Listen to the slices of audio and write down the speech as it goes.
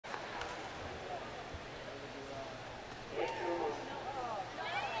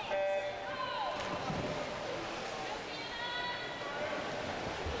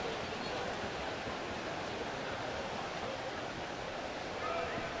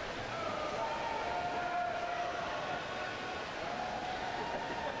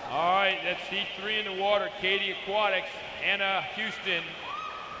right, that's heat 3 in the water. Katie Aquatics, Anna Houston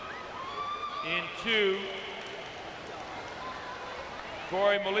in 2.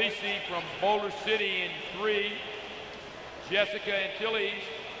 Corey Malisi from Boulder City in 3. Jessica Antilles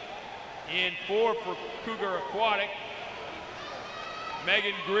in 4 for Cougar Aquatic.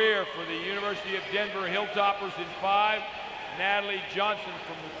 Megan Greer for the University of Denver Hilltoppers in 5. Natalie Johnson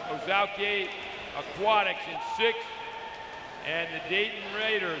from Ozauke Aquatics in 6. And the Dayton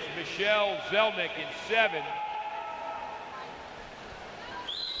Raiders, Michelle Zelnick in 7.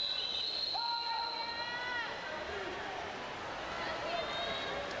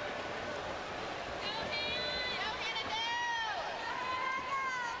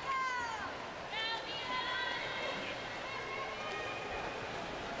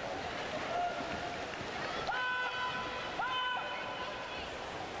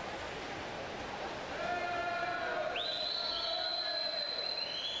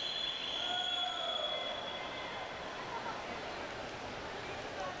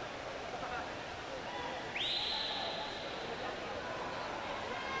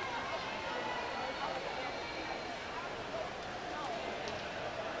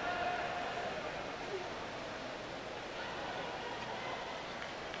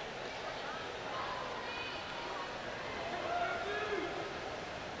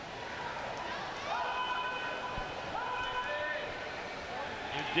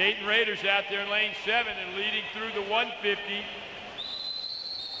 Dayton Raiders out there in lane 7 and leading through the 150.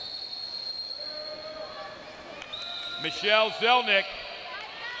 Michelle Zelnick,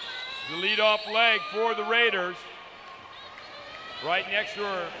 the leadoff leg for the Raiders. Right next to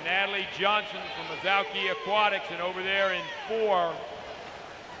her, Natalie Johnson from Ozauke Aquatics, and over there in 4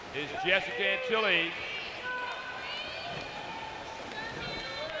 is Jessica Antilles.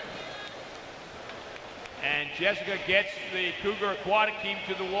 And Jessica gets the Cougar Aquatic team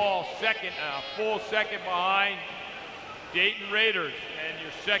to the wall, second, full second behind Dayton Raiders. And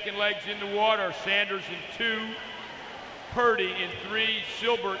your second legs in the water, Sanders in 2, Purdy in 3,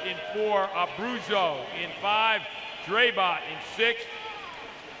 Silbert in 4, Abruzzo in 5, Drabot in 6,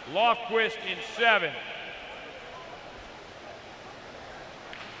 Lofquist in 7.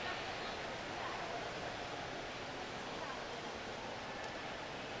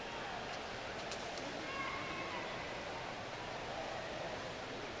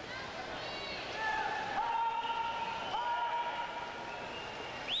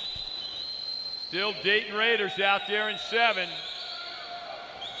 Still Dayton Raiders out there in 7.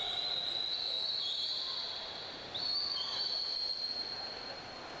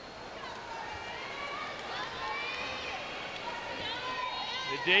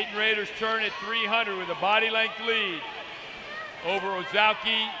 The Dayton Raiders turn at 300 with a body length lead over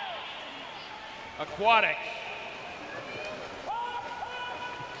Ozauke Aquatics.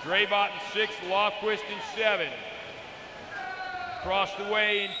 Drabot in 6, Lofquist in 7. Across the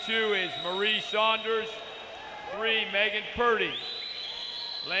way in 2 is Marie Saunders, 3, Megan Purdy.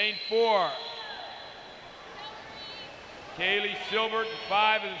 Lane 4, Kaylee Silbert, and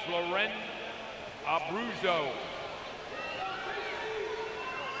 5 is Loren Abruzzo.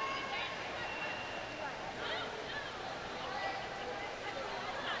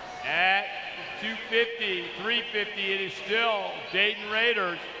 At 250, 350, it is still Dayton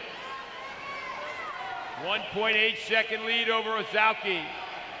Raiders. 1.8 second lead over Ozauke.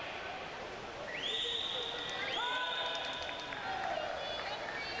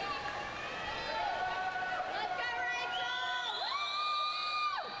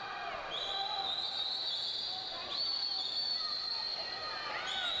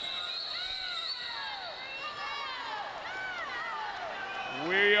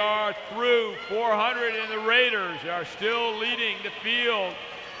 We are through 400 and the Raiders are still leading the field,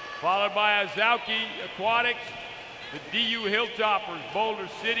 followed by Ozauke Aquatics, the DU Hilltoppers, Boulder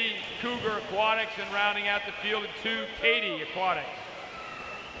City, Cougar Aquatics, and rounding out the field at 2, Katie Aquatics.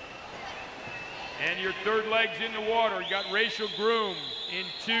 And your third legs in the water, you got Rachel Groom in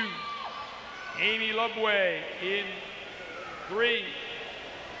 2, Amy Lubway in 3,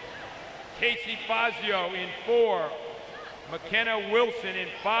 Casey Fazio in 4, McKenna Wilson in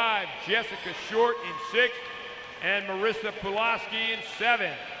 5, Jessica Short in 6, and Marissa Pulaski in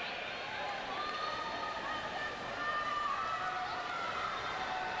 7.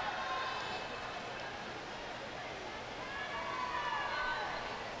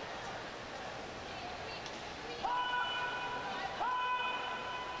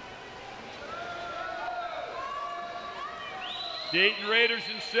 Dayton Raiders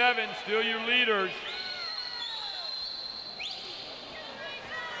in 7, still your leaders.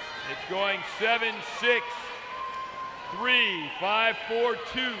 It's going 7, 6, 3, 5, 4,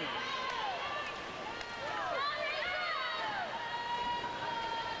 2.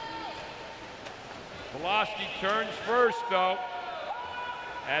 Pulaski turns first, though,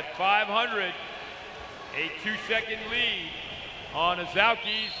 at 500. A 2-second lead on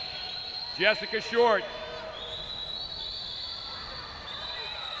Azauki's Jessica Short.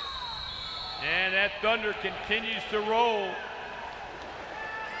 And that thunder continues to roll.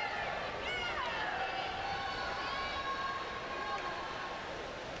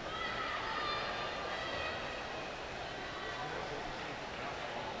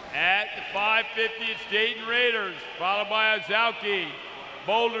 At the 550, it's Dayton Raiders, followed by Azauki,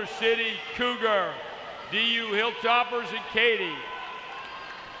 Boulder City Cougar, DU Hilltoppers, and Katy.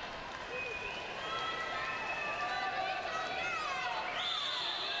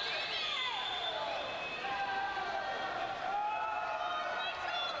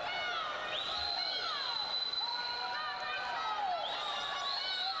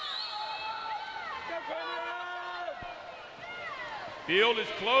 Field is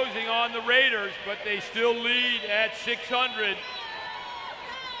closing on the Raiders, but they still lead at 600.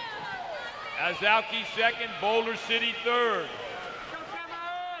 Azauki second, Boulder City third.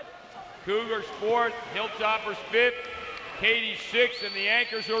 Cougars fourth, Hilltoppers fifth, Katy sixth, and the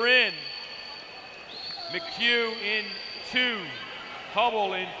anchors are in. McHugh in 2,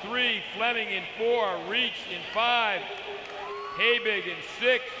 Hubble in 3, Fleming in 4, Reach in 5, Habig in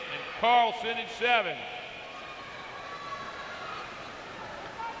 6, and Carlson in 7.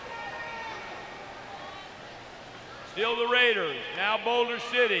 Still the Raiders, now Boulder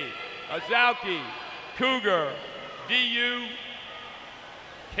City, Azauki, Cougar, DU,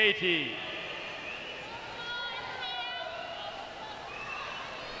 Katy.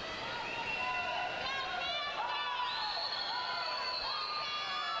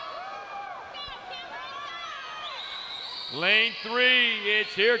 Lane 3,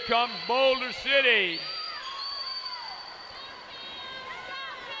 it's here comes Boulder City.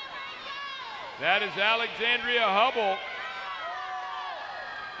 That is Alexandria Hubble.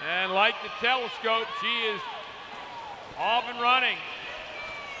 And like the telescope, she is off and running.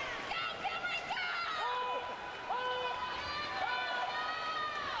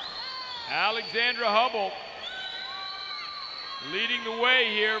 Alexandra Hubble leading the way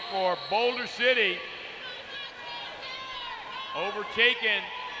here for Boulder City. Overtaken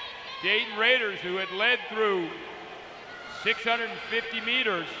Dayton Raiders, who had led through 650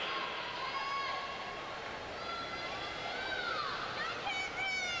 meters.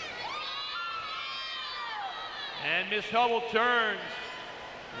 And Miss Hubble turns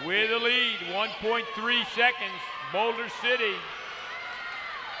with a lead, 1.3 seconds, Boulder City.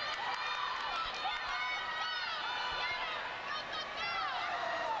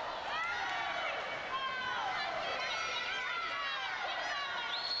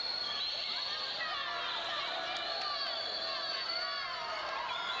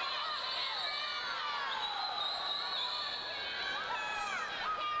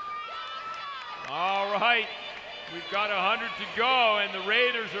 All right. We've got 100 to go, and the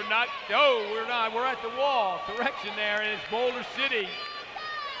Raiders are not, no, we're not, we're at the wall. Correction there, and it's Boulder City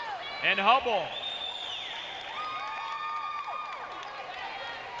and Hubble.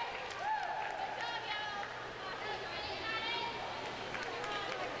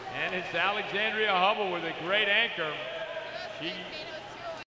 And it's Alexandria Hubble with a great anchor. She